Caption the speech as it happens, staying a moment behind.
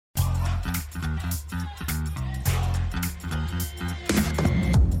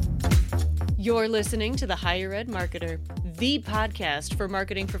You're listening to The Higher Ed Marketer, the podcast for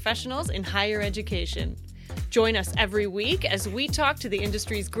marketing professionals in higher education. Join us every week as we talk to the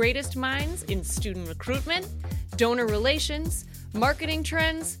industry's greatest minds in student recruitment, donor relations, marketing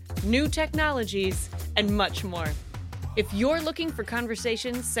trends, new technologies, and much more. If you're looking for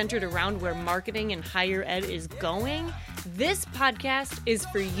conversations centered around where marketing in higher ed is going, this podcast is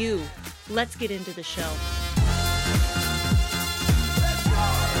for you. Let's get into the show.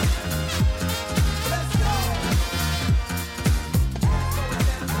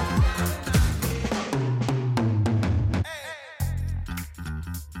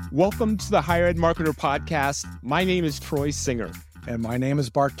 Welcome to the Higher Ed Marketer Podcast. My name is Troy Singer. And my name is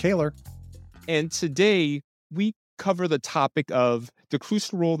Bart Kaler. And today we cover the topic of the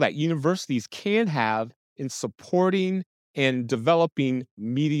crucial role that universities can have in supporting and developing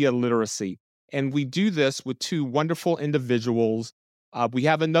media literacy. And we do this with two wonderful individuals. We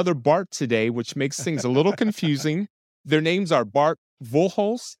have another Bart today, which makes things a little confusing. Their names are Bart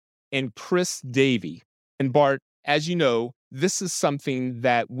Volholtz and Chris Davey. And Bart, as you know, this is something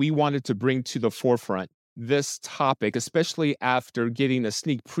that we wanted to bring to the forefront, this topic, especially after getting a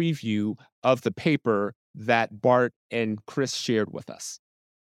sneak preview of the paper that Bart and Chris shared with us.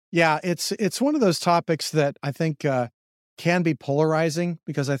 Yeah, it's one of those topics that I think can be polarizing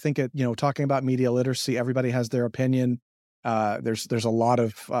because I think talking about media literacy, everybody has their opinion. There's a lot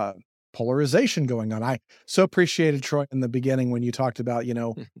of polarization going on. I so appreciated, Troy, in the beginning when you talked about,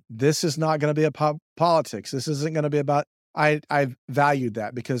 this is not going to be about politics. This isn't going to be about. I valued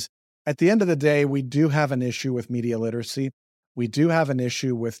that because at the end of the day, we do have an issue with media literacy. We do have an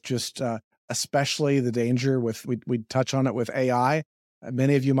issue with just especially the danger with, we touch on it with AI.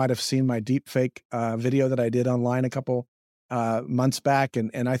 Many of you might have seen my deep fake video that I did online a couple months back.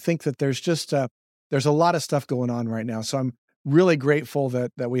 And I think that there's just, there's a lot of stuff going on right now. So I'm really grateful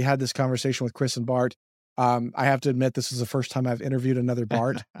that we had this conversation with Chris and Bart. I have to admit, this is the first time I've interviewed another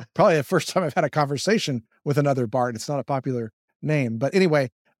Bart. Probably the first time I've had a conversation with another Bart. It's not a popular name. But anyway,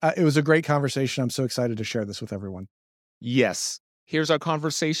 it was a great conversation. I'm so excited to share this with everyone. Yes. Here's our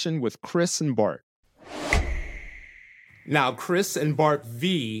conversation with Chris and Bart. Now, Chris and Bart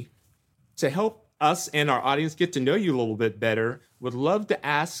V, to help us and our audience get to know you a little bit better, would love to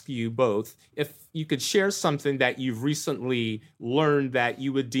ask you both if you could share something that you've recently learned that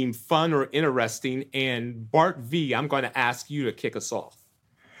you would deem fun or interesting. And Bart V, I'm going to ask you to kick us off.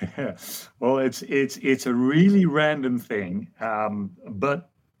 Well, it's a really random thing, but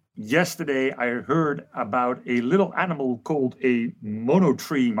yesterday I heard about a little animal called a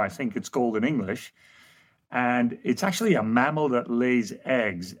monotreme, I think it's called in English. And it's actually a mammal that lays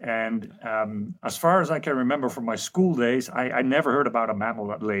eggs. And as far as I can remember from my school days, I never heard about a mammal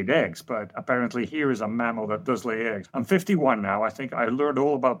that laid eggs. But apparently here is a mammal that does lay eggs. I'm 51 now. I think I learned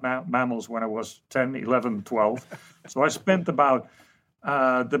all about mammals when I was 10, 11, 12. So I spent about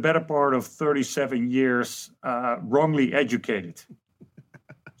the better part of 37 years wrongly educated.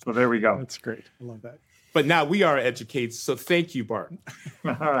 So there we go. That's great. I love that. But now we are educated. So thank you, Bart.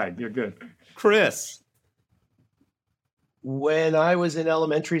 All right. You're good. Chris. When I was in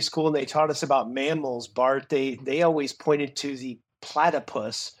elementary school and they taught us about mammals, Bart, they always pointed to the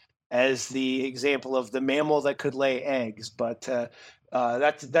platypus as the example of the mammal that could lay eggs. But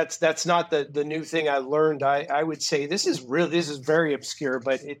that's not the new thing I learned. I would say this is very obscure,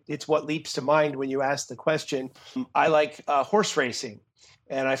 but it's what leaps to mind when you ask the question. I like horse racing,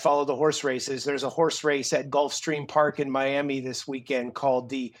 and I follow the horse races. There's a horse race at Gulfstream Park in Miami this weekend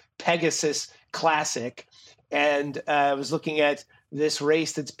called the Pegasus Classic. And I was looking at this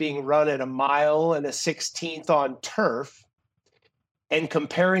race that's being run at 1 mile and a 16th on turf and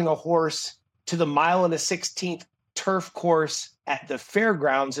comparing a horse to the 1 mile and a 16th turf course at the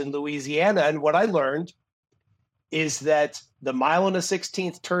fairgrounds in Louisiana. And what I learned is that the 1 mile and a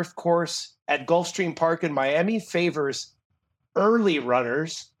 16th turf course at Gulfstream Park in Miami favors early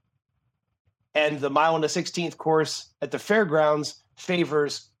runners, and the 1 mile and a 16th course at the fairgrounds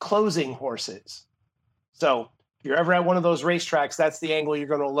favors closing horses. So if you're ever at one of those racetracks, that's the angle you're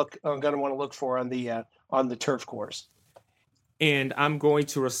going to want to look for on the turf course. And I'm going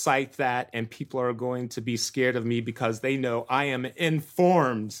to recite that, and people are going to be scared of me because they know I am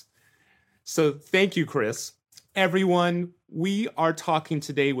informed. So thank you, Chris. Everyone, we are talking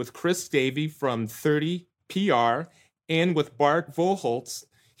today with Chris Davey from 30 PR and with Bart Volholtz.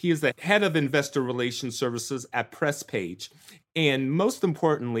 He is the head of investor relations services at PressPage. And most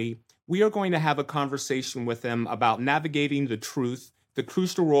importantly, we are going to have a conversation with them about navigating the truth, the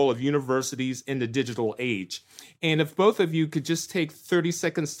crucial role of universities in the digital age. And if both of you could just take 30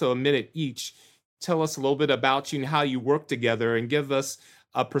 seconds to a minute each, tell us a little bit about you and how you work together and give us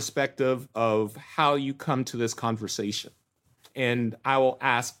a perspective of how you come to this conversation. And I will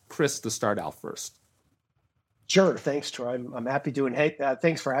ask Chris to start out first. Sure. Thanks, Troy. I'm happy to. And hey,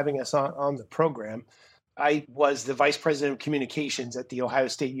 thanks for having us on the program. I was the vice president of communications at The Ohio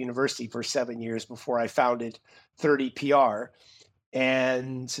State University for 7 years before I founded 30 PR,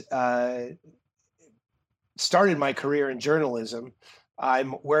 and started my career in journalism.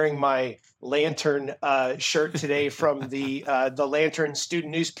 I'm wearing my Lantern shirt today from the Lantern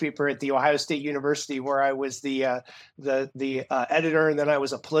student newspaper at The Ohio State University, where I was the editor, and then I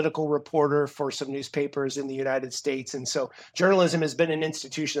was a political reporter for some newspapers in the United States. And so journalism has been an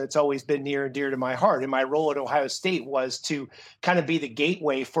institution that's always been near and dear to my heart. And my role at Ohio State was to kind of be the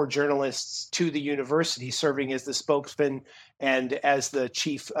gateway for journalists to the university, serving as the spokesman and as the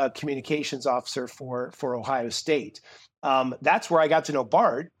chief communications officer for Ohio State. That's where I got to know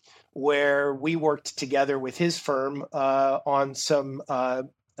Bart, where we worked together with his firm on some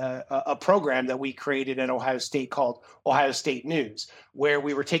a program that we created at Ohio State called Ohio State News, where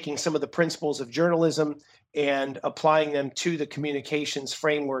we were taking some of the principles of journalism and applying them to the communications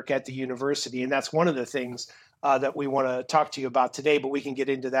framework at the university. And that's one of the things that we want to talk to you about today, but we can get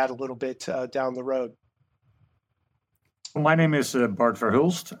into that a little bit down the road. My name is Bart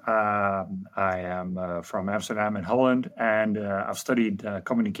Verhulst. I am from Amsterdam in Holland, and I've studied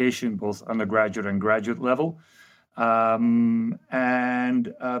communication, both undergraduate and graduate level, and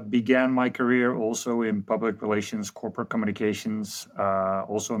began my career also in public relations, corporate communications,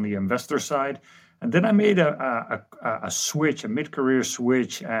 also on the investor side. And then I made a switch, a mid-career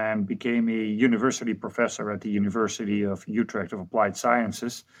switch, and became a university professor at the University of Utrecht of Applied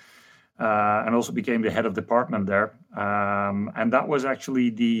Sciences. And also became the head of department there, and that was actually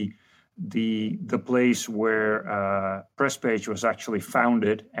the place where PressPage was actually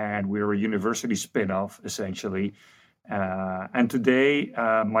founded, and we were a university spin-off essentially. And today,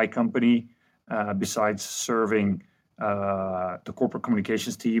 my company, besides serving the corporate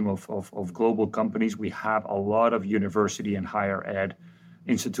communications team of global companies, we have a lot of university and higher ed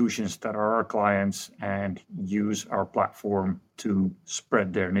institutions that are our clients and use our platform to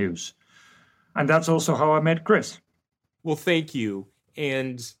spread their news. And that's also how I met Chris. Well, thank you.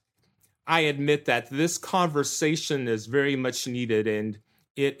 And I admit that this conversation is very much needed, and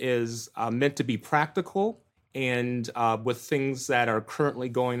it is meant to be practical. And with things that are currently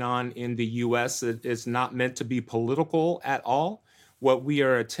going on in the U.S., it is not meant to be political at all. What we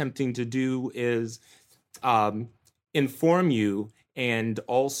are attempting to do is inform you and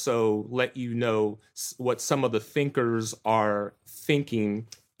also let you know what some of the thinkers are thinking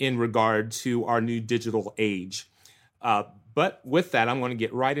in regard to our new digital age. But with that, I'm going to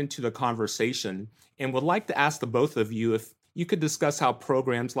get right into the conversation and would like to ask the both of you if you could discuss how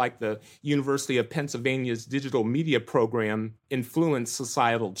programs like the University of Pennsylvania's digital media program influence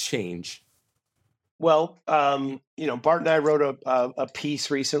societal change. Well, Bart and I wrote a piece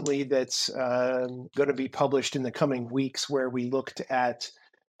recently that's going to be published in the coming weeks, where we looked at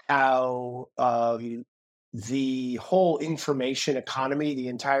how the whole information economy, the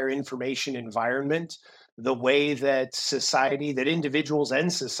entire information environment, the way that society, that individuals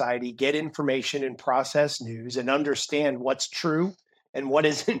and society get information and process news and understand what's true and what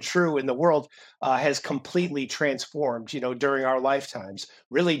isn't true in the world has completely transformed, during our lifetimes,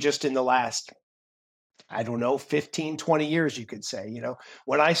 really just in the last, 15, 20 years, you could say.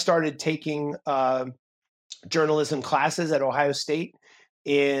 When I started taking journalism classes at Ohio State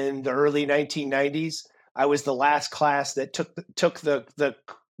in the early 1990s, I was the last class that took the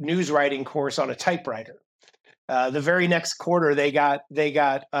news writing course on a typewriter. The very next quarter, they got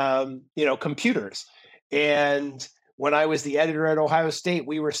computers. And when I was the editor at Ohio State,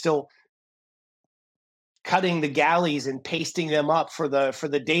 we were still cutting the galleys and pasting them up for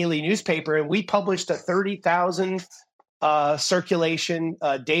the daily newspaper, and we published a 30,000 circulation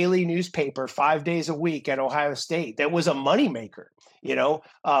daily newspaper 5 days a week at Ohio State. That was a moneymaker,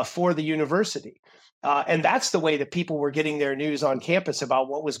 for the university. And that's the way that people were getting their news on campus about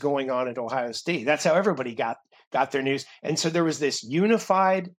what was going on at Ohio State. That's how everybody got their news. And so there was this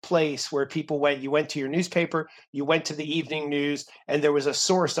unified place where people went. You went to your newspaper, you went to the evening news, and there was a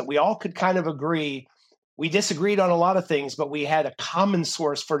source that we all could kind of agree. We disagreed on a lot of things, but we had a common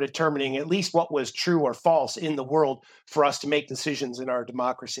source for determining at least what was true or false in the world for us to make decisions in our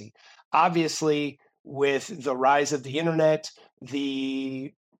democracy. Obviously, with the rise of the internet,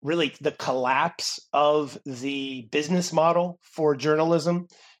 the collapse of the business model for journalism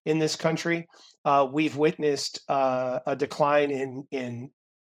in this country, we've witnessed a decline in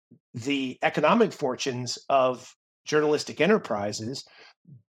the economic fortunes of journalistic enterprises.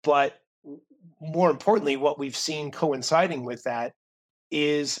 But more importantly, what we've seen coinciding with that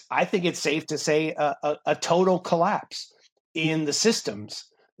is, I think it's safe to say, a total collapse in the systems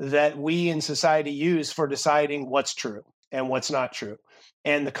that we in society use for deciding what's true and what's not true.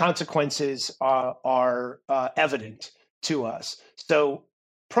 And the consequences are evident to us. So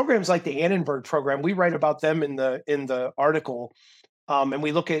programs like the Annenberg program, we write about them in the article, and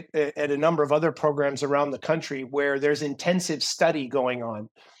we look at a number of other programs around the country where there's intensive study going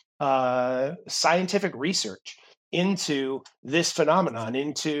on, scientific research into this phenomenon,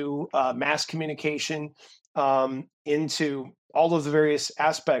 into mass communication, into all of the various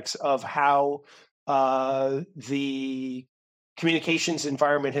aspects of how the communications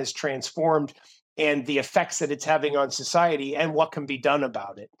environment has transformed and the effects that it's having on society and what can be done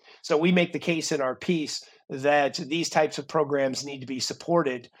about it. So we make the case in our piece that these types of programs need to be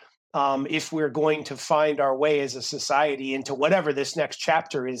supported if we're going to find our way as a society into whatever this next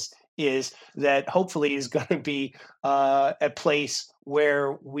chapter is that hopefully is going to be a place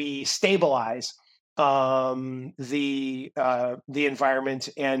where we stabilize the environment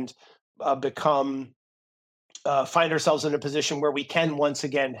and find ourselves in a position where we can once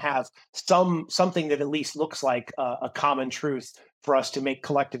again have something that at least looks like a common truth for us to make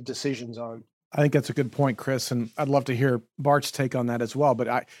collective decisions on. I think that's a good point, Chris, and I'd love to hear Bart's take on that as well.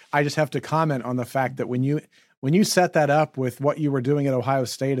 But I just have to comment on the fact that when you set that up with what you were doing at Ohio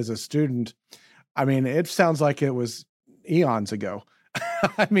State as a student, I mean, it sounds like it was eons ago.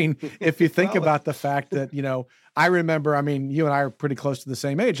 I mean, if you think about the fact that, I remember, I mean, you and I are pretty close to the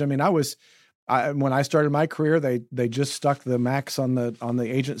same age. I mean, when I started my career, they just stuck the Macs on the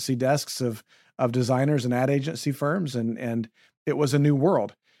agency desks of designers and ad agency firms, and it was a new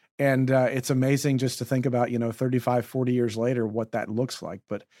world. And it's amazing just to think about, 35, 40 years later, what that looks like.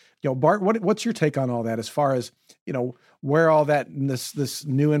 But, Bart, what's your take on all that as far as, where all that, this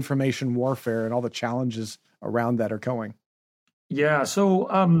new information warfare and all the challenges around that are going? Yeah, so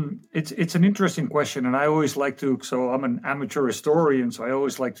it's an interesting question, and I always like to. So I'm an amateur historian, so I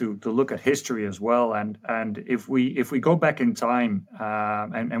always like to look at history as well. And if we go back in time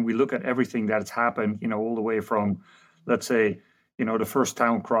and we look at everything that's happened, all the way from, let's say, the first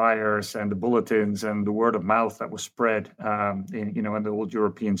town criers and the bulletins and the word of mouth that was spread in the old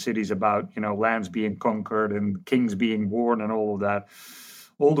European cities about lands being conquered and kings being born and all of that,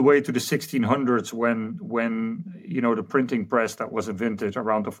 all the way to the 1600s when the printing press that was invented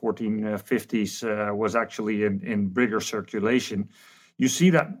around the 1450s was actually in bigger circulation. You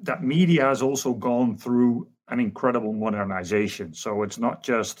see that media has also gone through an incredible modernization. So it's not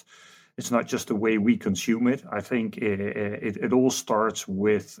just the way we consume it. I think it all starts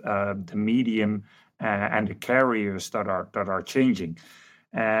with the medium and the carriers that are changing.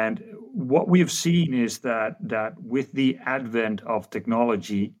 And what we have seen is that with the advent of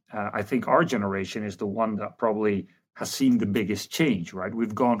technology, I think our generation is the one that probably has seen the biggest change, right?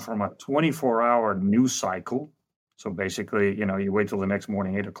 We've gone from a 24-hour news cycle. So basically, you wait till the next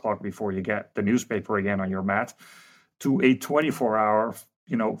morning, 8 o'clock, before you get the newspaper again on your mat, to a 24-hour,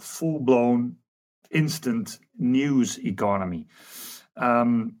 full-blown instant news economy.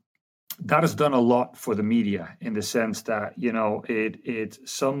 That has done a lot for the media in the sense that,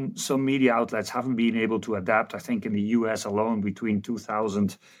 some media outlets haven't been able to adapt. I think in the US alone, between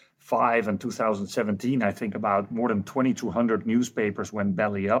 2005 and 2017, I think about more than 2,200 newspapers went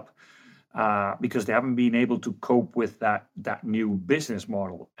belly up because they haven't been able to cope with that new business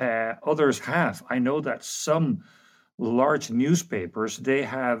model. Others have. I know that some large newspapers, they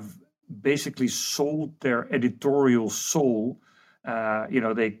have basically sold their editorial soul.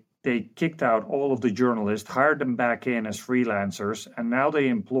 They kicked out all of the journalists, hired them back in as freelancers, and now they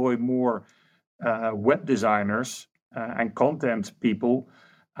employ more web designers and content people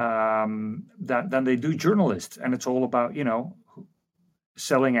than they do journalists. And it's all about,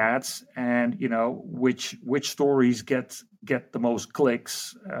 selling ads and, which stories get the most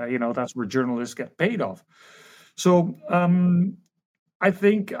clicks. That's where journalists get paid off. So I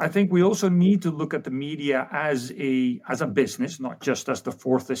think we also need to look at the media as a business, not just as the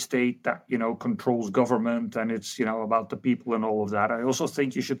fourth estate that controls government and it's about the people and all of that. I also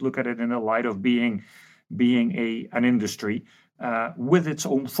think you should look at it in the light of being an industry with its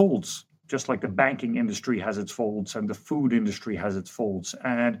own faults, just like the banking industry has its faults and the food industry has its faults.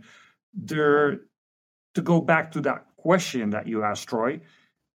 And to go back to that question that you asked, Troy,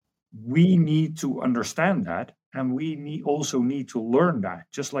 we need to understand that. And we also need to learn that,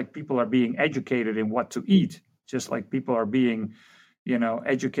 just like people are being educated in what to eat, just like people are being,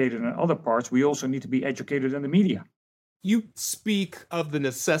 educated in other parts, we also need to be educated in the media. You speak of the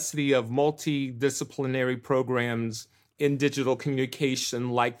necessity of multidisciplinary programs in digital communication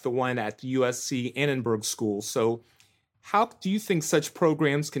like the one at USC Annenberg School. So How do you think such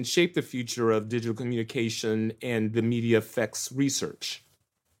programs can shape the future of digital communication and the media effects research?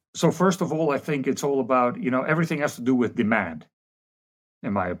 So first of all, I think it's all about, everything has to do with demand,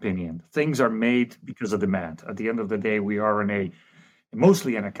 in my opinion. Things are made because of demand. At the end of the day, we are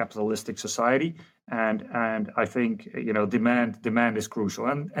mostly in a capitalistic society, and I think demand is crucial,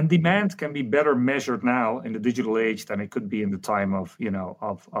 and demand can be better measured now in the digital age than it could be in the time of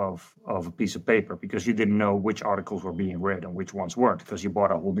a piece of paper, because you didn't know which articles were being read and which ones weren't, because you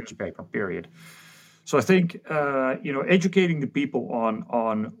bought a whole newspaper, period. So I think educating the people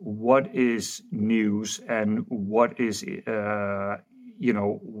on what is news and what is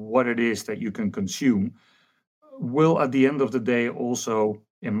what it is that you can consume will, at the end of the day, also,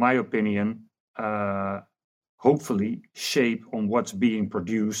 in my opinion, hopefully shape on what's being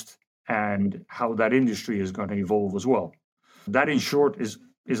produced and how that industry is going to evolve as well. That, in short, is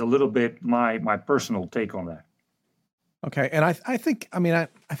a little bit my personal take on that. Okay, and I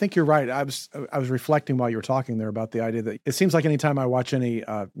think you're right. I was reflecting while you were talking there about the idea that it seems like anytime I watch any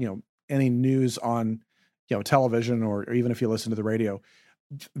news on television, or even if you listen to the radio,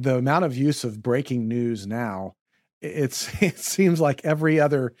 the amount of use of breaking news now, it seems like every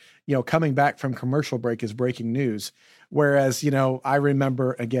other coming back from commercial break is breaking news. Whereas I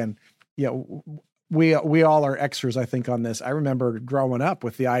remember, again, we all are extras, I think, on this. I remember growing up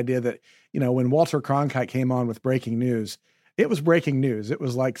with the idea that when Walter Cronkite came on with breaking news, it was breaking news. It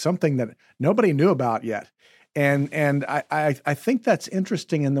was like something that nobody knew about yet. And I think that's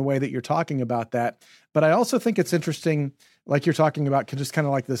interesting in the way that you're talking about that. But I also think it's interesting, like you're talking about, just kind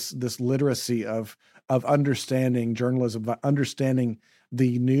of like this literacy of understanding journalism, of understanding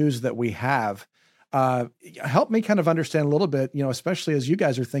the news that we have. Help me kind of understand a little bit, especially as you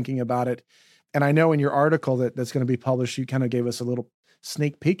guys are thinking about it. And I know in your article that's going to be published, you kind of gave us a little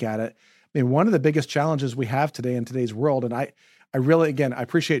sneak peek at it. I mean, one of the biggest challenges we have today in today's world, and I really, again, I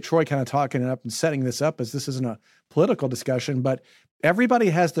appreciate Troy kind of talking it up and setting this up, as this isn't a political discussion, but everybody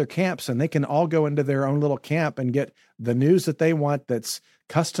has their camps, and they can all go into their own little camp and get the news that they want that's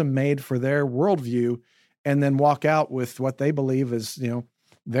custom made for their worldview, and then walk out with what they believe is,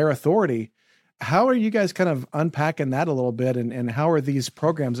 their authority. How are you guys kind of unpacking that a little bit? And how are these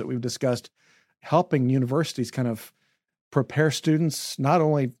programs that we've discussed helping universities kind of prepare students, not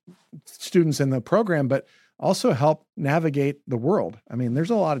only students in the program, but also help navigate the world? I mean, there's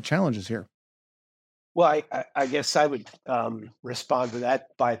a lot of challenges here. Well, I guess I would respond to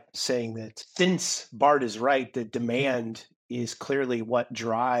that by saying that since Bart is right, that demand is clearly what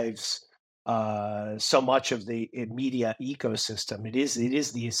drives so much of the media ecosystem. It is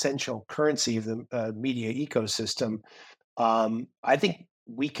the essential currency of the media ecosystem. I think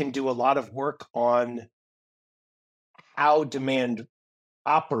we can do a lot of work on how demand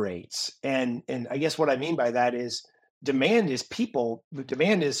operates, and I guess what I mean by that is demand is people.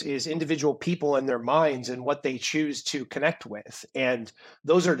 Demand is individual people and their minds and what they choose to connect with, and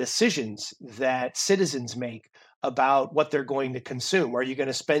those are decisions that citizens make about what they're going to consume. Are you going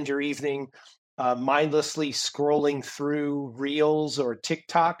to spend your evening mindlessly scrolling through Reels or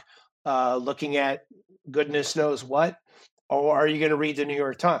TikTok, looking at goodness knows what? Or are you going to read the New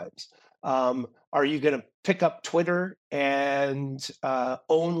York Times? Are you going to pick up Twitter and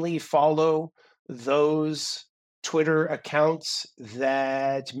only follow those Twitter accounts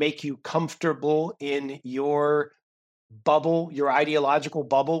that make you comfortable in your bubble, your ideological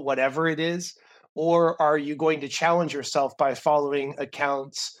bubble, whatever it is? Or are you going to challenge yourself by following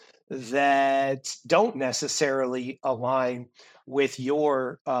accounts that don't necessarily align with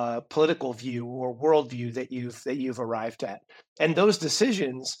your political view or worldview that you've arrived at? And those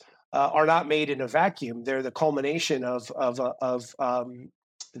decisions are not made in a vacuum. They're the culmination of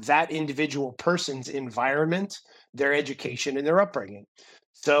that individual person's environment, their education, and their upbringing.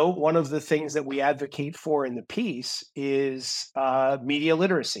 So one of the things that we advocate for in the piece is media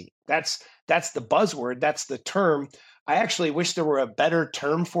literacy. That's the buzzword. That's the term. I actually wish there were a better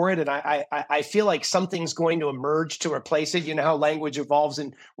term for it, and I feel like something's going to emerge to replace it. You know how language evolves,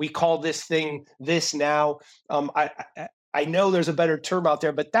 and we call this thing this now. I know there's a better term out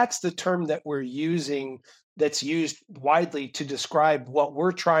there, but that's the term that we're using, that's used widely to describe what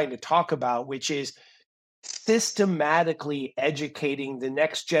we're trying to talk about, which is systematically educating the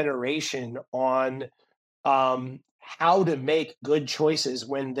next generation on how to make good choices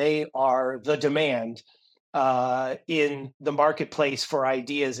when they are the demand in the marketplace for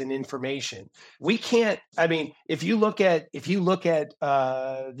ideas and information. We can't. I mean, if you look at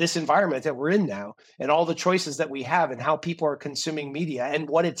this environment that we're in now, and all the choices that we have, and how people are consuming media, and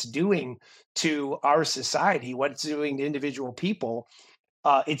what it's doing to our society, what it's doing to individual people,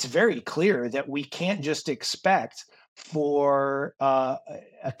 it's very clear that we can't just expect for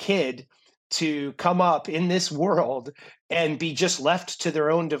a kid to come up in this world and be just left to their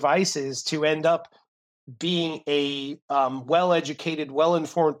own devices to end up being a well-educated,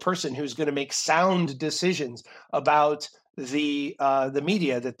 well-informed person who's going to make sound decisions about the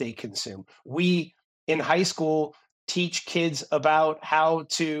media that they consume. We in high school teach kids about how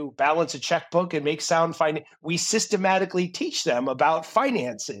to balance a checkbook and make sound finance. We systematically teach them about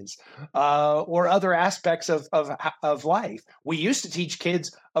finances or other aspects of life. We used to teach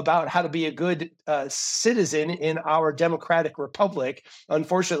kids about how to be a good citizen in our democratic republic.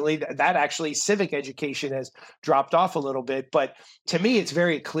 Unfortunately, that actually civic education has dropped off a little bit. But to me, it's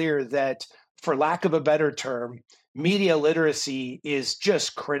very clear that, for lack of a better term, media literacy is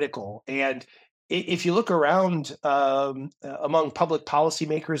just critical. And if you look around among public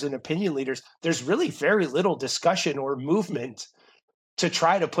policymakers and opinion leaders, there's really very little discussion or movement to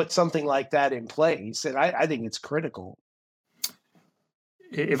try to put something like that in place. And I think it's critical.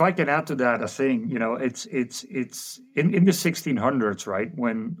 If I can add to that, I think, it's in the 1600s, right?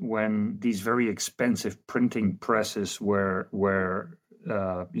 When these very expensive printing presses were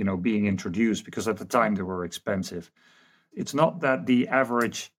being introduced, because at the time they were expensive. It's not that the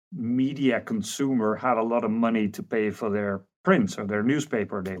average media consumer had a lot of money to pay for their prints or their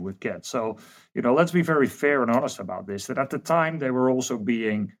newspaper they would get. So, let's be very fair and honest about this, that at the time they were also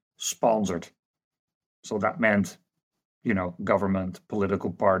being sponsored. So that meant, government,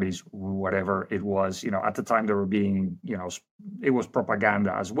 political parties, whatever it was, at the time they were being, it was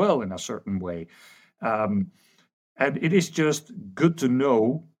propaganda as well in a certain way. And it is just good to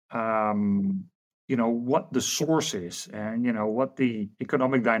know, what the source is and, what the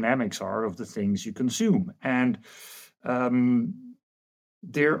economic dynamics are of the things you consume. And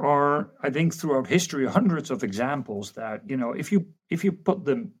there are, I think, throughout history, hundreds of examples that, if you put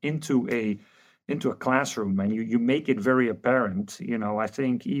them into a classroom and you make it very apparent, I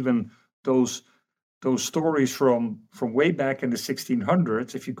think even those stories from way back in the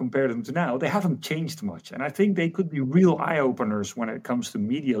 1600s, if you compare them to now, they haven't changed much. And I think they could be real eye-openers when it comes to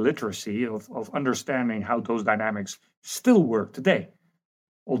media literacy, of understanding how those dynamics still work today.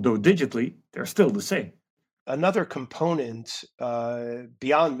 Although digitally, they're still the same. Another component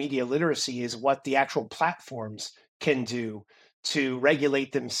beyond media literacy is what the actual platforms can do to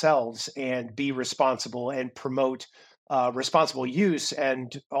regulate themselves and be responsible and promote responsible use,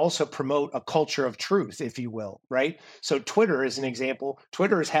 and also promote a culture of truth, if you will, right? So Twitter is an example.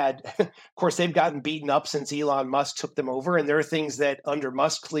 Twitter's had, of course, they've gotten beaten up since Elon Musk took them over. And there are things that under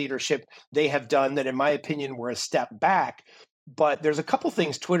Musk's leadership, they have done that, in my opinion, were a step back. But there's a couple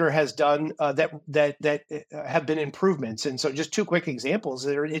things Twitter has done that have been improvements. And so just two quick examples.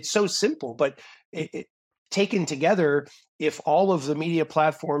 It's so simple, but taken together, if all of the media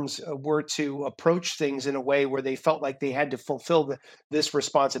platforms were to approach things in a way where they felt like they had to fulfill this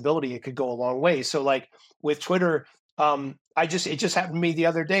responsibility, it could go a long way. So like with Twitter, it just happened to me the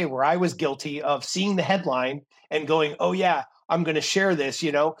other day where I was guilty of seeing the headline and going, oh yeah, I'm going to share this.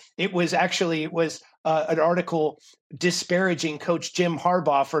 It was an article disparaging Coach Jim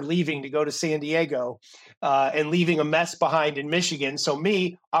Harbaugh for leaving to go to San Diego and leaving a mess behind in Michigan. So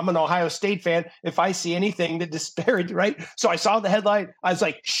I'm an Ohio State fan. If I see anything that disparages, right? So I saw the headline. I was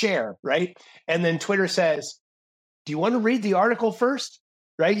like, share, right? And then Twitter says, do you want to read the article first?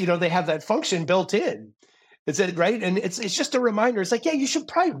 Right? They have that function built in. Is it right? And it's just a reminder. It's like, yeah, you should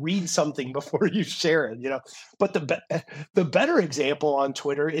probably read something before you share it, But the better example on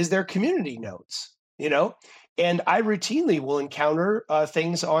Twitter is their community notes, And I routinely will encounter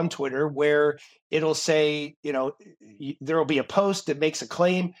things on Twitter where it'll say, there will be a post that makes a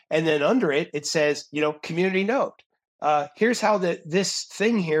claim, and then under it, it says, community note. Here's how this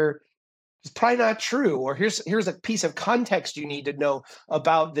thing here is probably not true, or here's a piece of context you need to know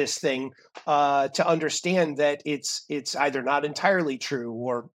about this thing to understand that it's either not entirely true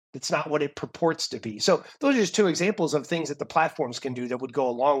or it's not what it purports to be. So those are just two examples of things that the platforms can do that would go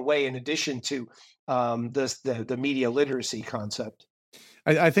a long way in addition to the media literacy concept.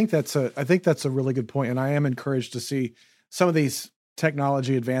 I think that's a really good point, and I am encouraged to see some of these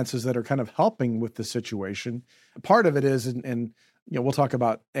technology advances that are kind of helping with the situation. Part of it is, and we'll talk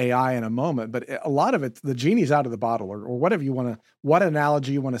about AI in a moment, but a lot of it, the genie's out of the bottle, or whatever what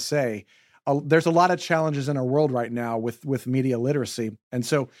analogy you want to say. There's a lot of challenges in our world right now with media literacy. And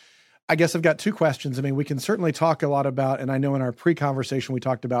so I guess I've got two questions. I mean, we can certainly talk a lot about, and I know in our pre-conversation, we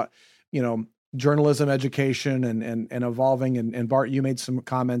talked about, journalism education and evolving. And Bart, you made some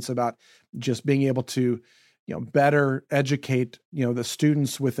comments about just being able to, better educate, the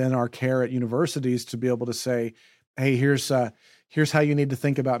students within our care at universities to be able to say, hey, here's here's how you need to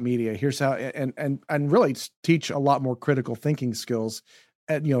think about media. Here's how, and really teach a lot more critical thinking skills,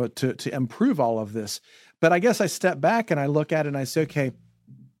 to improve all of this. But I guess I step back and I look at it and I say, okay,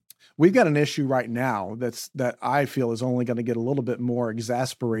 we've got an issue right now that I feel is only going to get a little bit more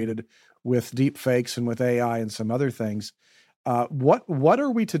exasperated with deep fakes and with AI and some other things. What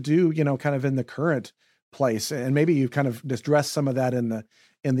are we to do, kind of in the current place? And maybe you kind of addressed some of that in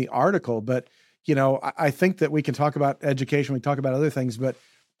the article, but I think that we can talk about education, we talk about other things, but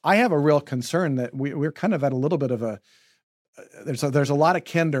I have a real concern that we're kind of at a little bit of there's a lot of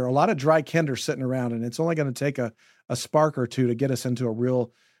Kinder, a lot of dry Kinder sitting around, and it's only going to take a spark or two to get us into a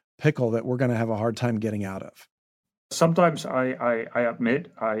real pickle that we're going to have a hard time getting out of. Sometimes I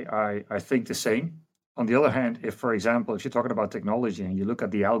admit I think the same. On the other hand, if, for example, if you're talking about technology and you look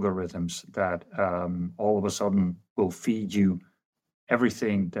at the algorithms that all of a sudden will feed you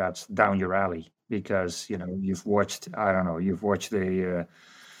everything that's down your alley because, you've watched,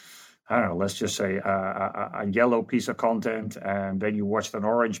 let's just say a yellow piece of content, and then you watched an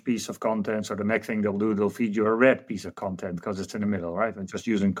orange piece of content. So the next thing they'll feed you a red piece of content because it's in the middle, right? And just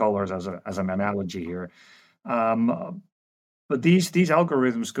using colors as an analogy here. But these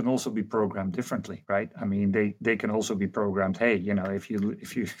algorithms can also be programmed differently, right? I mean, they can also be programmed. Hey, if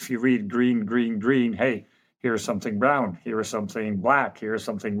you read green, hey, here's something brown, here's something black, here's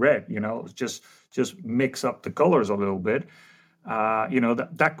something red. Just mix up the colors a little bit.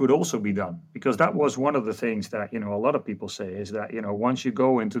 That could also be done, because that was one of the things that, a lot of people say is that, once you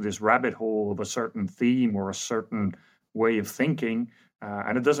go into this rabbit hole of a certain theme or a certain way of thinking,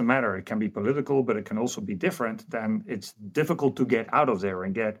 and it doesn't matter, it can be political, but it can also be different, then it's difficult to get out of there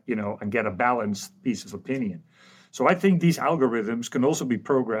and get a balanced piece of opinion. So I think these algorithms can also be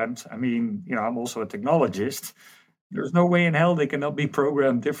programmed. I mean, I'm also a technologist. There's no way in hell they cannot be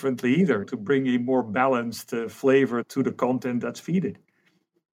programmed differently either to bring a more balanced flavor to the content that's feeded.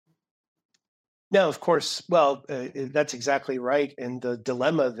 No, of course. Well, that's exactly right. And the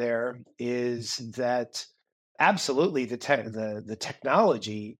dilemma there is that absolutely the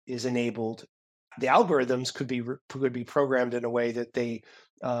technology is enabled. The algorithms could be programmed in a way that they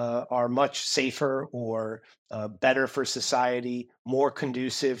are much safer or better for society, more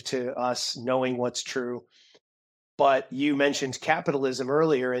conducive to us knowing what's true. But you mentioned capitalism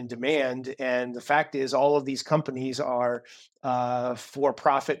earlier and demand, and the fact is all of these companies are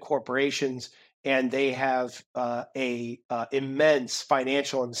for-profit corporations, and they have a immense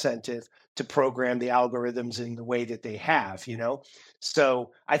financial incentive to program the algorithms in the way that they have.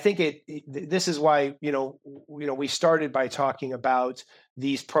 So I think this is why we started by talking about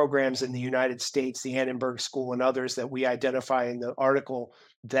these programs in the United States, the Annenberg School and others that we identify in the article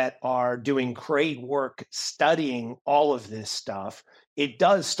that are doing great work studying all of this stuff. It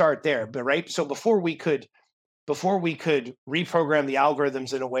does start there, but right. So before we could reprogram the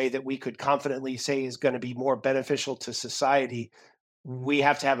algorithms in a way that we could confidently say is going to be more beneficial to society, we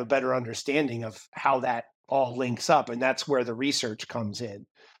have to have a better understanding of how that all links up. And that's where the research comes in.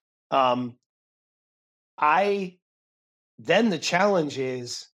 Then the challenge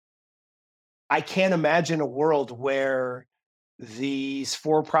is, I can't imagine a world where these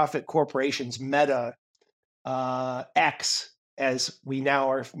for-profit corporations, Meta, X, as we now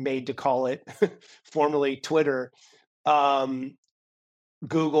are made to call it, formerly Twitter,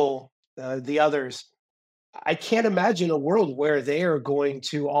 Google, the others, I can't imagine a world where they are going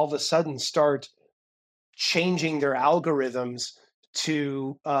to all of a sudden start changing their algorithms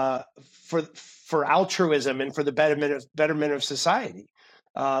to for altruism and for the betterment of society.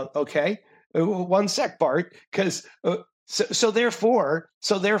 Okay, one sec, Bart, because so therefore,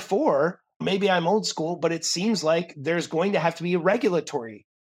 maybe I'm old school, but it seems like there's going to have to be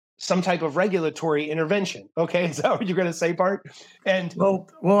some type of regulatory intervention. Okay, is that what you're going to say, Bart? And well,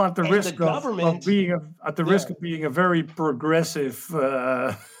 at the risk of being a very progressive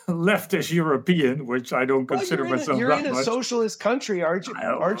leftist European, which I don't consider myself. You're in a socialist country, aren't you,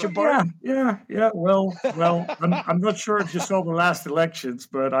 Bart? Yeah. Well, I'm not sure if you saw the last elections,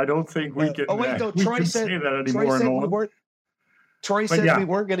 but I don't think we can. Troy said say that anymore. Troy said we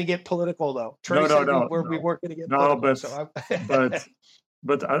weren't going to get political, though. Troy said we weren't going to get political.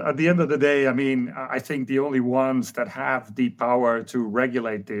 But at the end of the day, I mean, I think the only ones that have the power to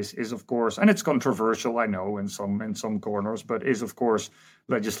regulate this is, of course, and it's controversial, I know, in some corners, but is, of course,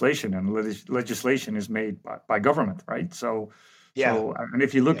 legislation, and legislation is made by government, right? So, and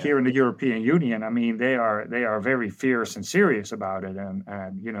if you look here in the European Union, I mean, they are very fierce and serious about it, and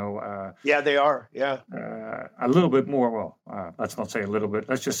they are, a little bit more. Well, let's not say a little bit.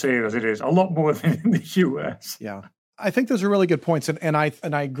 Let's just say it as it is. A lot more than in the U.S. Yeah. I think those are really good points. And I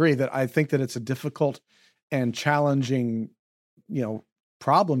agree that I think that it's a difficult and challenging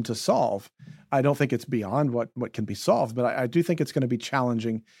problem to solve. I don't think it's beyond what can be solved, but I do think it's going to be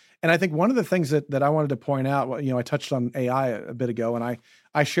challenging. And I think one of the things that I wanted to point out, I touched on AI a bit ago, and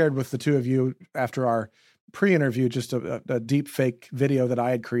I shared with the two of you after our pre-interview just a deep fake video that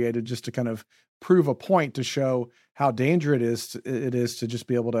I had created just to kind of prove a point to show how dangerous it is to just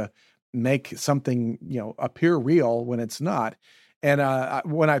be able to make something appear real when it's not. And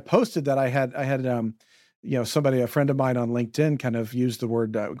when I posted that, I had somebody, a friend of mine on LinkedIn, kind of used the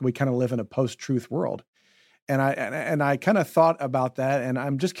word we kind of live in a post-truth world, and I kind of thought about that, and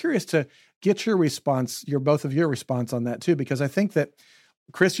I'm just curious to get your response, both of your response on that too, because I think that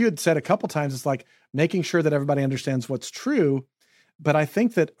Chris, you had said a couple times it's like making sure that everybody understands what's true, but I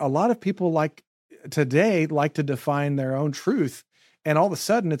think that a lot of people today like to define their own truth. And all of a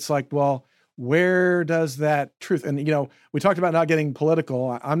sudden it's like, well, where does that truth? And, we talked about not getting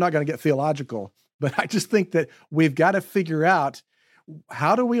political. I'm not going to get theological, but I just think that we've got to figure out,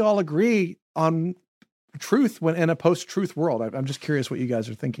 how do we all agree on truth when in a post-truth world? I'm just curious what you guys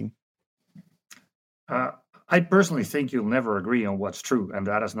are thinking. I personally think you'll never agree on what's true, and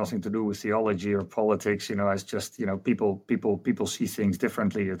that has nothing to do with theology or politics. It's just people see things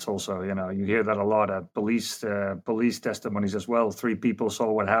differently. It's also you hear that a lot at police testimonies as well. 3 people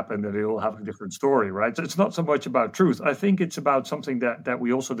saw what happened, and they all have a different story, right? So it's not so much about truth. I think it's about something that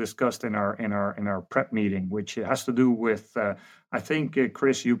we also discussed in our prep meeting, which has to do with I think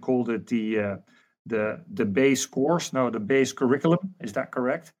Chris, you called it the base course, no, the base curriculum. Is that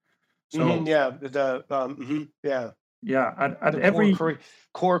correct? So at every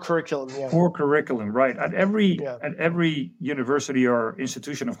core curriculum, core curriculum, right? At every university or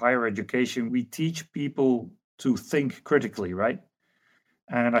institution of higher education, we teach people to think critically, right?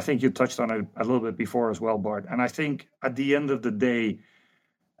 And I think you touched on it a little bit before as well, Bart. And I think at the end of the day,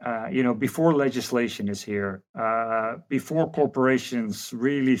 before legislation is here, before corporations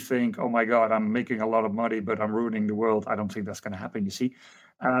really think, oh my God, I'm making a lot of money, but I'm ruining the world. I don't think that's going to happen. You see.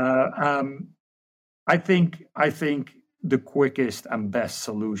 I think the quickest and best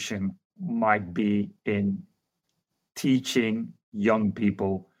solution might be in teaching young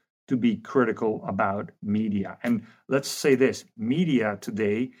people to be critical about media. And let's say this: media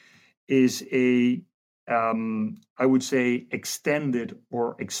today is I would say extended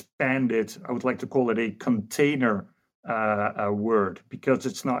or expanded. I would like to call it a container word, because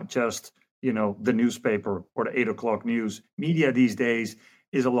it's not just the newspaper or the 8 o'clock news. Media these days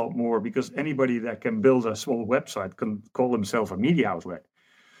is a lot more, because anybody that can build a small website can call himself a media outlet.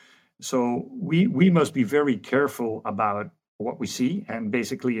 So we must be very careful about what we see and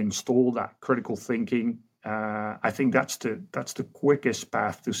basically install that critical thinking. I think that's the quickest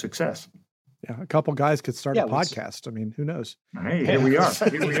path to success. Yeah, a couple guys could start a podcast. I mean, who knows? Hey, here we are.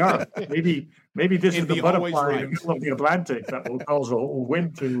 Maybe this is the butterfly in the middle of the Atlantic that will cause a whole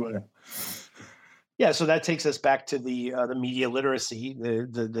wind to. Yeah, so that takes us back to the media literacy.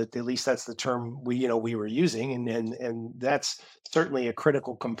 The at least that's the term we were using, and that's certainly a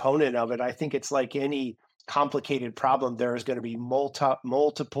critical component of it. I think it's like any complicated problem. There is going to be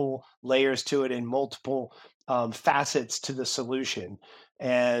multiple layers to it and multiple facets to the solution.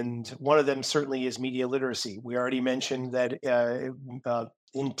 And one of them certainly is media literacy. We already mentioned that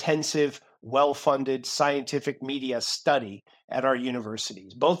intensive, well-funded scientific media study at our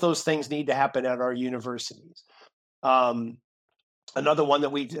universities. Both those things need to happen at our universities. Another one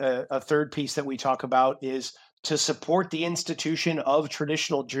that a third piece that we talk about is to support the institution of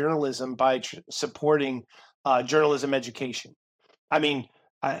traditional journalism by supporting journalism education. I mean,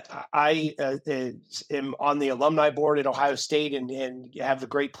 I am on the alumni board at Ohio State and have the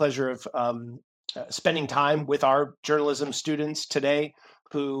great pleasure of spending time with our journalism students today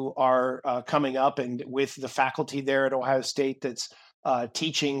who are coming up, and with the faculty there at Ohio State that's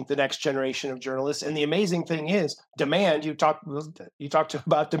teaching the next generation of journalists. And the amazing thing is demand. You talked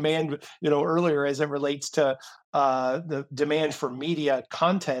about demand, earlier as it relates to the demand for media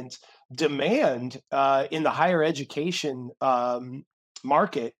content. Demand in the higher education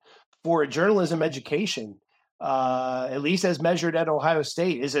market for a journalism education, at least as measured at Ohio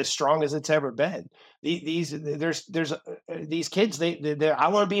State, is as strong as it's ever been. These kids, I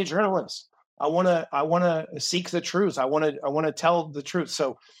want to be a journalist. I want to seek the truth. I want to tell the truth.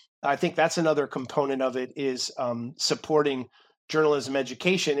 So I think that's another component of it, is supporting journalism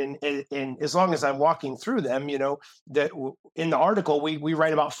education. And as long as I'm walking through them, that in the article we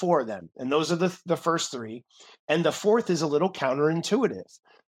write about 4 of them, and those are the first 3, and the fourth is a little counterintuitive.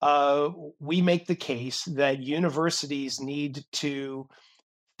 We make the case that universities need to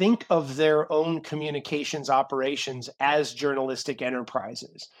think of their own communications operations as journalistic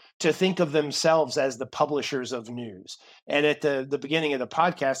enterprises, to think of themselves as the publishers of news. And at the beginning of the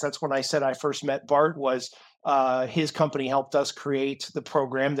podcast, that's when I said I first met Bart, was his company helped us create the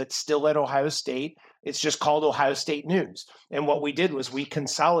program that's still at Ohio State. It's just called Ohio State News. And what we did was we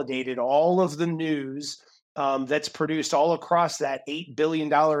consolidated all of the news that's produced all across that $8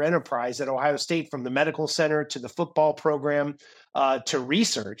 billion enterprise at Ohio State, from the medical center to the football program to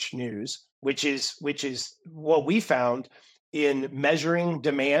research news, which is what we found in measuring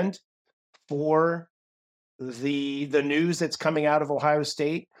demand for the news that's coming out of Ohio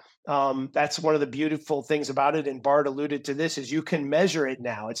State. That's one of the beautiful things about it, and Bart alluded to this, is you can measure it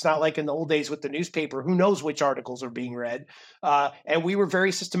now. It's not like in the old days with the newspaper, who knows which articles are being read. And we were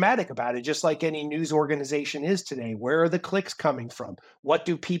very systematic about it, just like any news organization is today. Where are the clicks coming from? What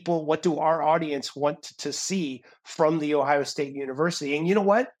do our audience want to see from the Ohio State University? And you know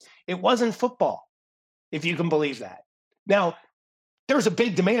what? It wasn't football, if you can believe that. Now, there's a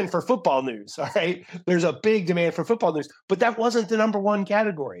big demand for football news, all right? There's a big demand for football news, but that wasn't the number one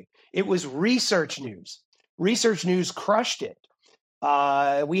category. It was research news. Research news crushed it.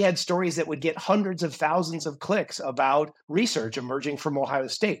 We had stories that would get hundreds of thousands of clicks about research emerging from Ohio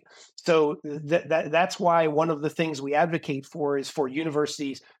State. So that's why one of the things we advocate for is for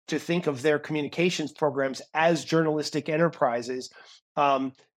universities to think of their communications programs as journalistic enterprises.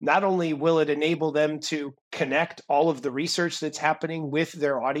 Not only will it enable them to connect all of the research that's happening with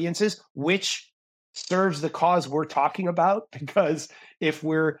their audiences, which serves the cause we're talking about, because if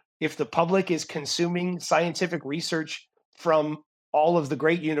the public is consuming scientific research from all of the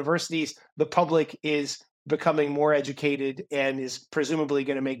great universities, the public is becoming more educated and is presumably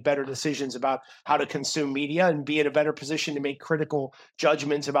going to make better decisions about how to consume media and be in a better position to make critical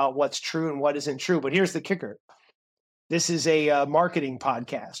judgments about what's true and what isn't true. But here's the kicker. This is a marketing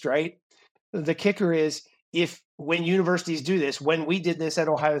podcast, right? The kicker is, when universities do this, when we did this at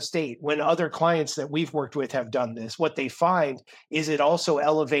Ohio State, when other clients that we've worked with have done this, what they find is it also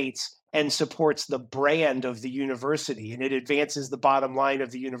elevates and supports the brand of the university, and it advances the bottom line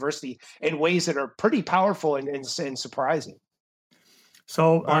of the university in ways that are pretty powerful and surprising.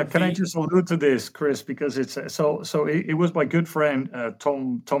 So can I just allude to this, Chris, because it's it was my good friend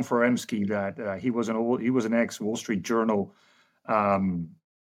Tom Foremski that he was an ex Wall Street Journal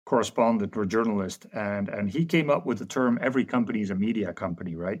correspondent or journalist, and he came up with the term "every company is a media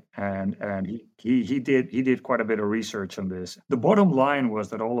company," right? And he did quite a bit of research on this. The bottom line was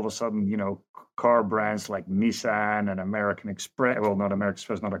that all of a sudden, car brands like Nissan and American Express, well, not American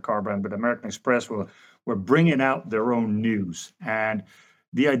Express, not a car brand, but American Express were bringing out their own news. And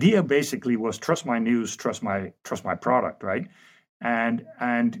the idea basically was trust my news, trust my product, right?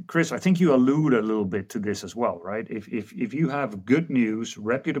 And Chris, I think you allude a little bit to this as well, right? If you have good news,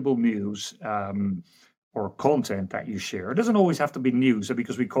 reputable news, or content that you share, it doesn't always have to be news,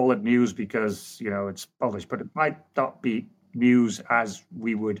 because we call it news because it's published, but it might not be news as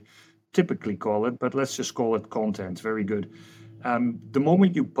we would typically call it, but let's just call it content. Very good. The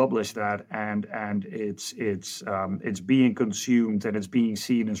moment you publish that and it's being consumed and it's being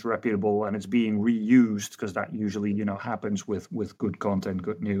seen as reputable and it's being reused, because that usually happens with good content,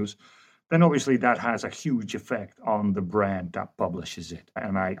 good news, then obviously that has a huge effect on the brand that publishes it.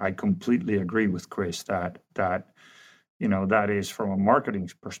 And I completely agree with Chris that is, from a marketing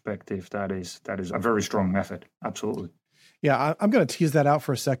perspective, that is a very strong method. Absolutely. Yeah, I'm going to tease that out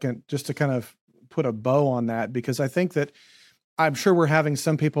for a second just to kind of put a bow on that, because I think that I'm sure we're having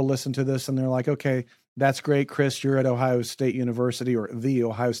some people listen to this and they're like, okay, that's great, Chris, you're at Ohio State University, or the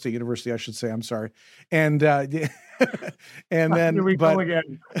Ohio State University, I should say. I'm sorry. And and then here we go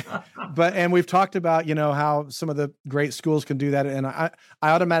again. and we've talked about, how some of the great schools can do that. And I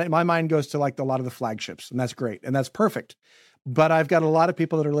automatically, my mind goes to like a lot of the flagships, and that's great. And that's perfect. But I've got a lot of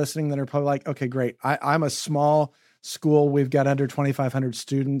people that are listening that are probably like, okay, great. I'm a small school. We've got under 2,500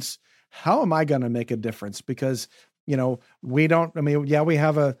 students. How am I going to make a difference? Because, we don't, we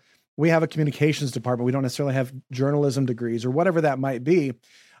have a communications department. We don't necessarily have journalism degrees or whatever that might be.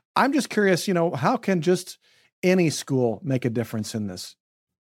 I'm just curious, how can just any school make a difference in this?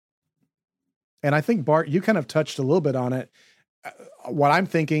 And I think, Bart, you kind of touched a little bit on it. What I'm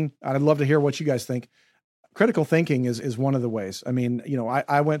thinking, I'd love to hear what you guys think. Critical thinking is one of the ways.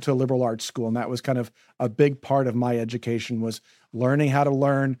 I went to a liberal arts school, and that was kind of a big part of my education, was learning how to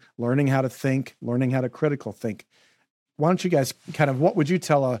learn, learning how to think, learning how to critical think. Why don't you guys what would you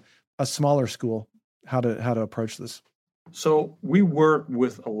tell a smaller school how to approach this? So we work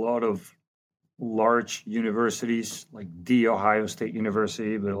with a lot of large universities like the Ohio State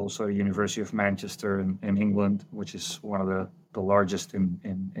University, but also the University of Manchester in England, which is one of the largest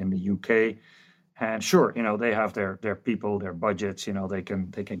in the UK. And sure, they have their people, their budgets. They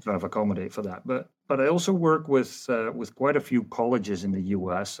can kind of accommodate for that. But I also work with quite a few colleges in the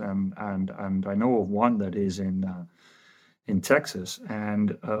U.S. and I know of one that is in Texas.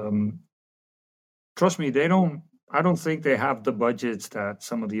 And trust me, I don't think they have the budgets that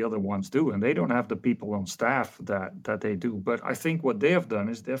some of the other ones do, and they don't have the people on staff that they do. But I think what they have done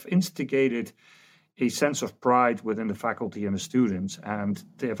is they've instigated a sense of pride within the faculty and the students, and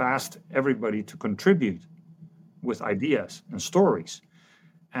they have asked everybody to contribute with ideas and stories.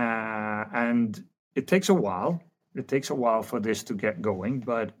 And it takes a while. It takes a while for this to get going,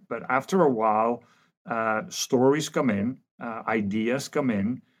 but after a while, stories come in, ideas come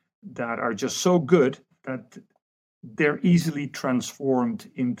in that are just so good that they're easily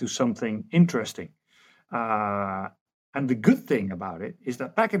transformed into something interesting. And the good thing about it is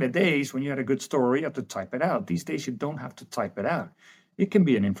that back in the days when you had a good story, you had to type it out. These days, you don't have to type it out. It can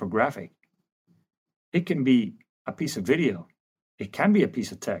be an infographic. It can be a piece of video. It can be a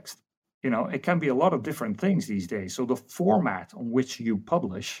piece of text. It can be a lot of different things these days. So the format on which you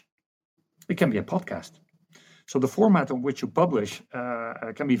publish, it can be a podcast. So the format on which you publish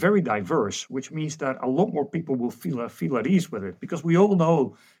can be very diverse, which means that a lot more people will feel at ease with it. Because we all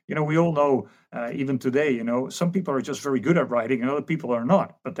know, even today, some people are just very good at writing and other people are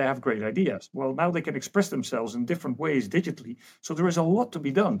not, but they have great ideas. Well, now they can express themselves in different ways digitally. So there is a lot to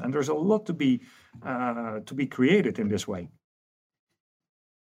be done, and there's a lot to be created in this way.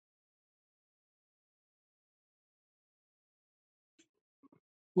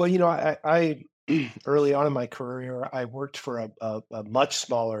 Well, I early on in my career, I worked for a much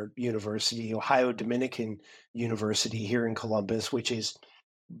smaller university, Ohio Dominican University here in Columbus, which is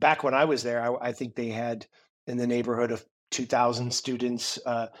back when I was there, I think they had in the neighborhood of 2,000 students.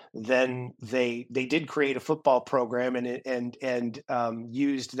 Then they did create a football program and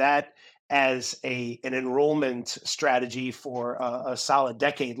used that as an enrollment strategy for a solid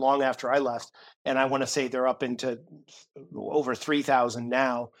decade, long after I left. And I want to say they're up into over 3,000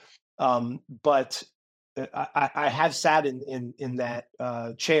 now. But I have sat in that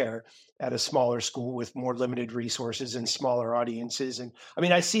chair at a smaller school with more limited resources and smaller audiences. And I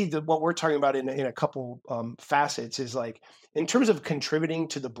mean, I see what we're talking about in a couple facets is like, in terms of contributing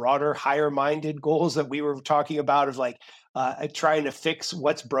to the broader higher minded goals that we were talking about of like trying to fix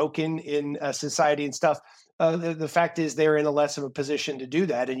what's broken in society and stuff. The fact is they're in a less of a position to do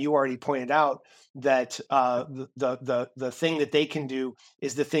that. And you already pointed out that the thing that they can do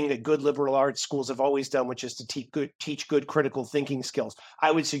is the thing that good liberal arts schools have always done, which is to teach good critical thinking skills.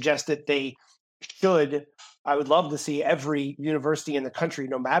 I would suggest that they should, I would love to see every university in the country,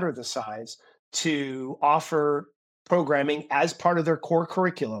 no matter the size, to offer programming as part of their core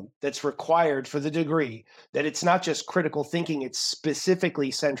curriculum that's required for the degree, that it's not just critical thinking, it's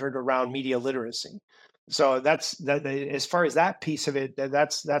specifically centered around media literacy. So that's that. As far as that piece of it,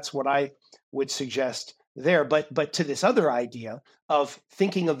 that's what I would suggest there. But to this other idea of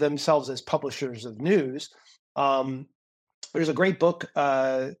thinking of themselves as publishers of news, there's a great book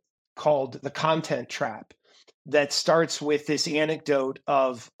called The Content Trap that starts with this anecdote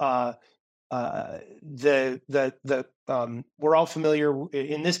of we're all familiar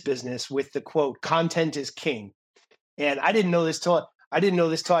in this business with the quote, "Content is king," and I didn't know this till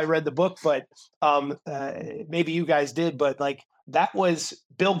I read the book, but maybe you guys did. But like that was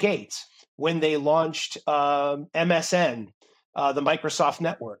Bill Gates when they launched MSN, the Microsoft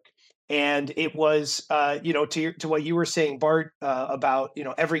network, and it was to what you were saying, Bart, about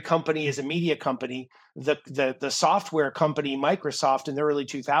every company is a media company. The software company Microsoft in the early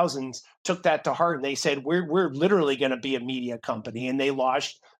 2000s took that to heart, and they said we're literally going to be a media company, and they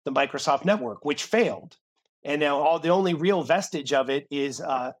launched the Microsoft network, which failed. And now the only real vestige of it is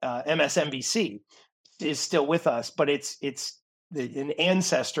MSNBC is still with us, but it's an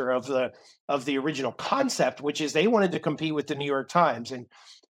ancestor of the original concept, which is they wanted to compete with the New York Times.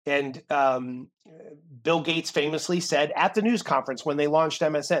 And Bill Gates famously said at the news conference when they launched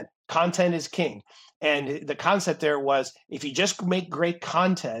MSN, "Content is king." And the concept there was, if you just make great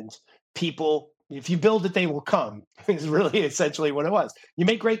content, people, if you build it, they will come, is really essentially what it was. You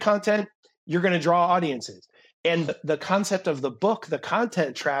make great content, you're going to draw audiences. And the concept of the book, The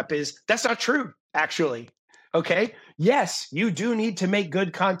Content Trap, is that's not true, actually. Okay. Yes, you do need to make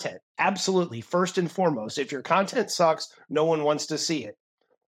good content. Absolutely. First and foremost, if your content sucks, no one wants to see it.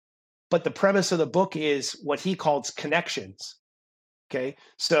 But the premise of the book is what he calls connections. Okay.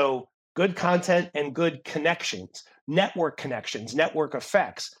 So good content and good connections, network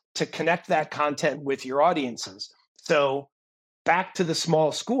effects. to connect that content with your audiences. So back to the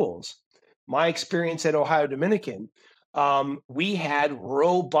small schools, my experience at Ohio Dominican, we had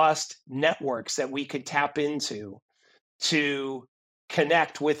robust networks that we could tap into to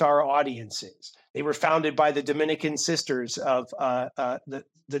connect with our audiences. They were founded by the Dominican Sisters of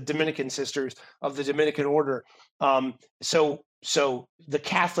the Dominican Sisters of the Dominican Order. So the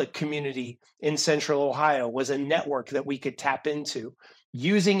Catholic community in Central Ohio was a network that we could tap into.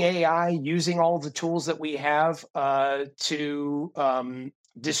 Using AI, using all the tools that we have to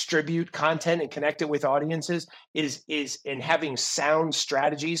distribute content and connect it with audiences and having sound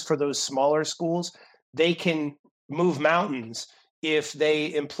strategies for those smaller schools, they can move mountains if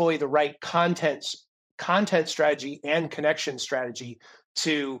they employ the right content strategy and connection strategy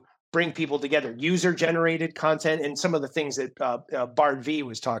to bring people together. User-generated content and some of the things that Bart V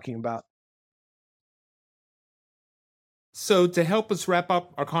was talking about. So to help us wrap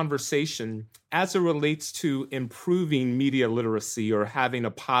up our conversation, as it relates to improving media literacy or having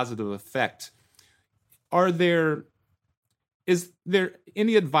a positive effect, is there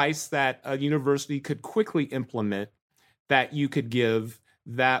any advice that a university could quickly implement that you could give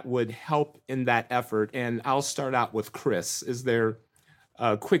that would help in that effort? And I'll start out with Chris. Is there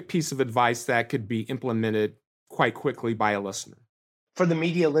a quick piece of advice that could be implemented quite quickly by a listener? For the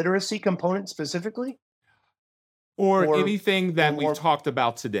media literacy component specifically? Or anything that we've talked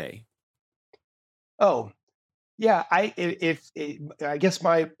about today? Oh, yeah. I guess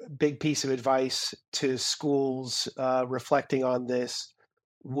my big piece of advice to schools reflecting on this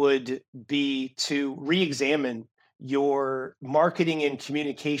would be to re-examine your marketing and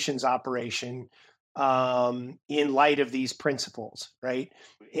communications operation in light of these principles, right?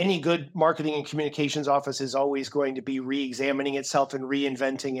 Any good marketing and communications office is always going to be re-examining itself and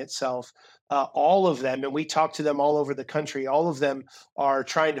reinventing itself. All of them, and we talk to them all over the country, all of them are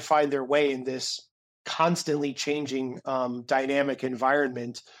trying to find their way in this constantly changing dynamic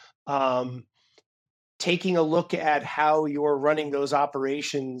environment. Taking a look at how you're running those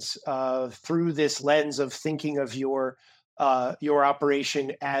operations through this lens of thinking of your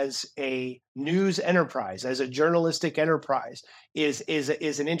operation as a news enterprise, as a journalistic enterprise, is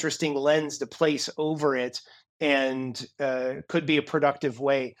an interesting lens to place over it, and could be a productive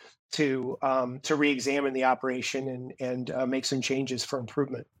way to re-examine the operation and make some changes for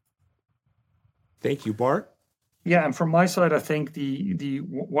improvement. Thank you, Bart. Yeah, and from my side, I think the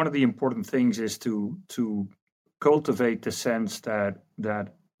one of the important things is to cultivate the sense that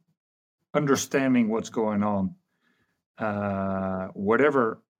understanding what's going on,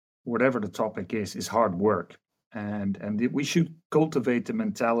 whatever the topic is hard work, and we should cultivate the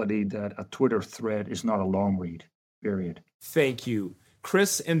mentality that a Twitter thread is not a long read. Period. Thank you,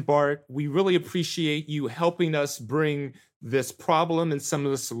 Chris and Bart. We really appreciate you helping us bring this problem and some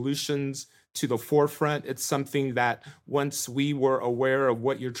of the solutions to the forefront. It's something that once we were aware of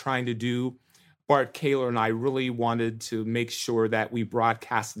what you're trying to do, Bart Caylor and I really wanted to make sure that we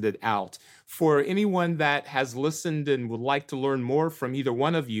broadcasted it out. For anyone that has listened and would like to learn more from either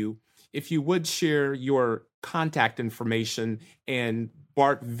one of you, if you would share your contact information, and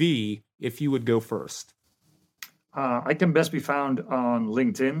Bart V, if you would go first. I can best be found on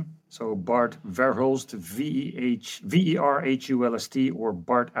LinkedIn. So Bart Verhulst, Verhulst, or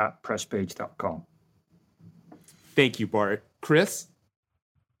bart@presspage.com. Thank you, Bart. Chris?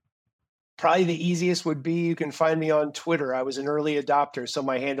 Probably the easiest would be you can find me on Twitter. I was an early adopter, so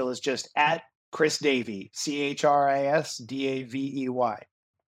my handle is just @ChrisDavey, ChrisDavey.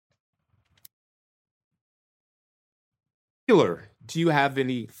 Taylor, do you have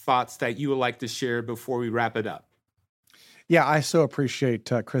any thoughts that you would like to share before we wrap it up? Yeah, I so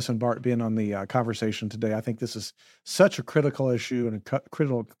appreciate Chris and Bart being on the conversation today. I think this is such a critical issue and a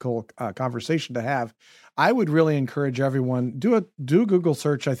critical conversation to have. I would really encourage everyone, do a Google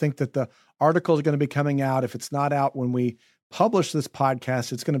search. I think that the article is going to be coming out. If it's not out when we publish this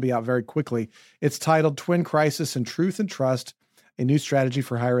podcast, it's going to be out very quickly. It's titled Twin Crisis and Truth and Trust, a New Strategy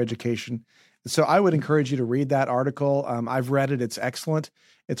for Higher Education. So I would encourage you to read that article. I've read it. It's excellent.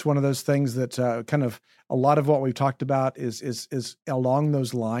 It's one of those things that kind of a lot of what we've talked about is along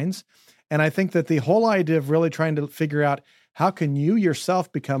those lines. And I think that the whole idea of really trying to figure out how can you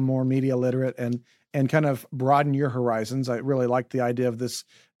yourself become more media literate and kind of broaden your horizons. I really like the idea of this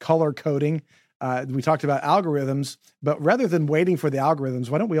color coding. We talked about algorithms, but rather than waiting for the algorithms,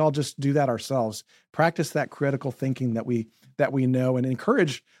 why don't we all just do that ourselves? Practice that critical thinking that we know, and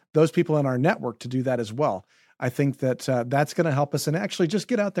encourage those people in our network to do that as well. I think that that's going to help us, and actually just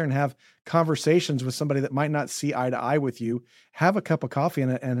get out there and have conversations with somebody that might not see eye to eye with you. Have a cup of coffee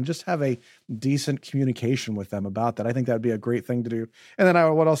and just have a decent communication with them about that. I think that would be a great thing to do. And then I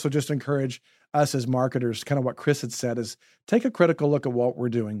would also just encourage us as marketers, kind of what Chris had said, is take a critical look at what we're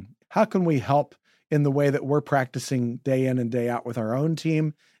doing. How can we help in the way that we're practicing day in and day out with our own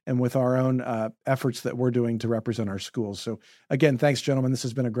team and with our own efforts that we're doing to represent our schools? So again, thanks, gentlemen. This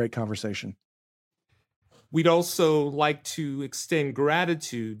has been a great conversation. We'd also like to extend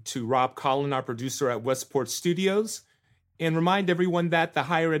gratitude to Rob Collin, our producer at Westport Studios, and remind everyone that the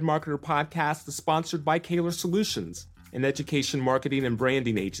Higher Ed Marketer podcast is sponsored by Kaler Solutions, an education marketing and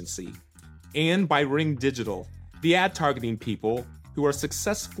branding agency, and by Ring Digital, the ad targeting people who are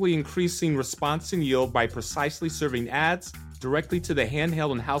successfully increasing response and yield by precisely serving ads directly to the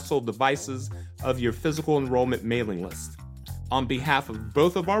handheld and household devices of your physical enrollment mailing list. On behalf of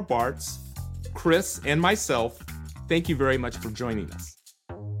both of our BARTs, Chris and myself, thank you very much for joining us.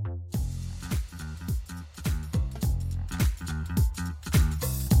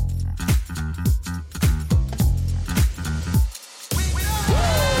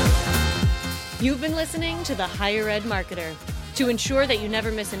 You've been listening to the Higher Ed Marketer. To ensure that you never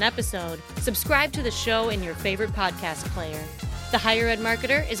miss an episode, subscribe to the show in your favorite podcast player. The Higher Ed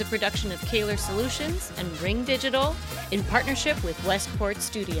Marketer is a production of Kaler Solutions and Ring Digital in partnership with Westport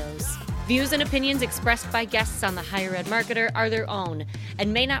Studios. Views and opinions expressed by guests on the Higher Ed Marketer are their own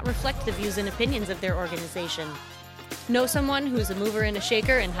and may not reflect the views and opinions of their organization. Know someone who's a mover and a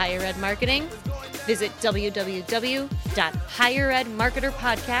shaker in higher ed marketing? Visit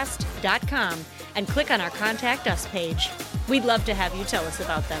www.higheredmarketerpodcast.com and click on our Contact Us page. We'd love to have you tell us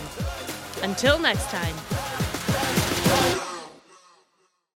about them. Until next time.